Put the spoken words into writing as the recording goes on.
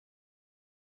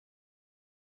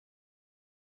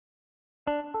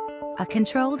A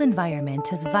controlled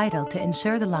environment is vital to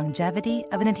ensure the longevity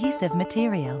of an adhesive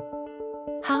material.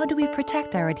 How do we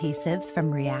protect our adhesives from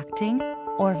reacting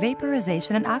or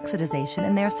vaporization and oxidization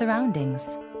in their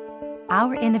surroundings?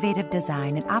 Our innovative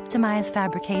design and optimized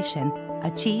fabrication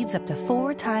achieves up to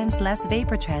 4 times less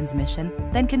vapor transmission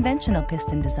than conventional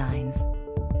piston designs.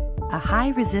 A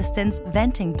high-resistance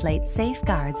venting plate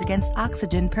safeguards against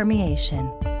oxygen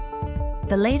permeation.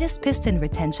 The latest piston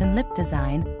retention lip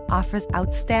design offers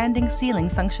outstanding sealing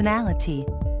functionality,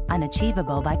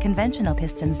 unachievable by conventional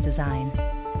pistons design.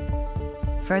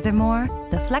 Furthermore,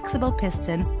 the flexible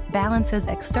piston balances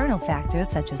external factors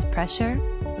such as pressure,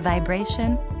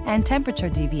 vibration, and temperature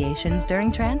deviations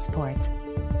during transport.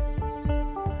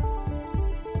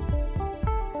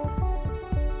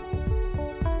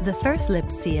 The first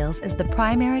lip seals is the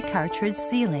primary cartridge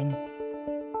sealing.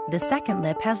 The second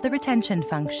lip has the retention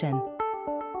function.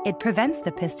 It prevents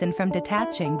the piston from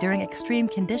detaching during extreme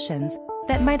conditions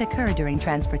that might occur during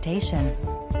transportation.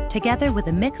 Together with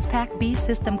a Mixpac B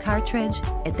system cartridge,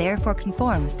 it therefore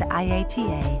conforms to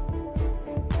IATA.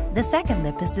 The second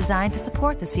lip is designed to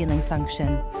support the sealing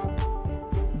function.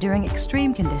 During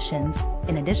extreme conditions,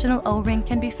 an additional O-ring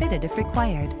can be fitted if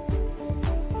required.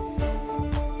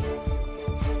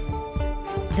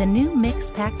 The new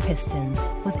Mixpac pistons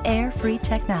with Airfree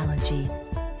technology.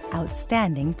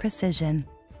 Outstanding precision.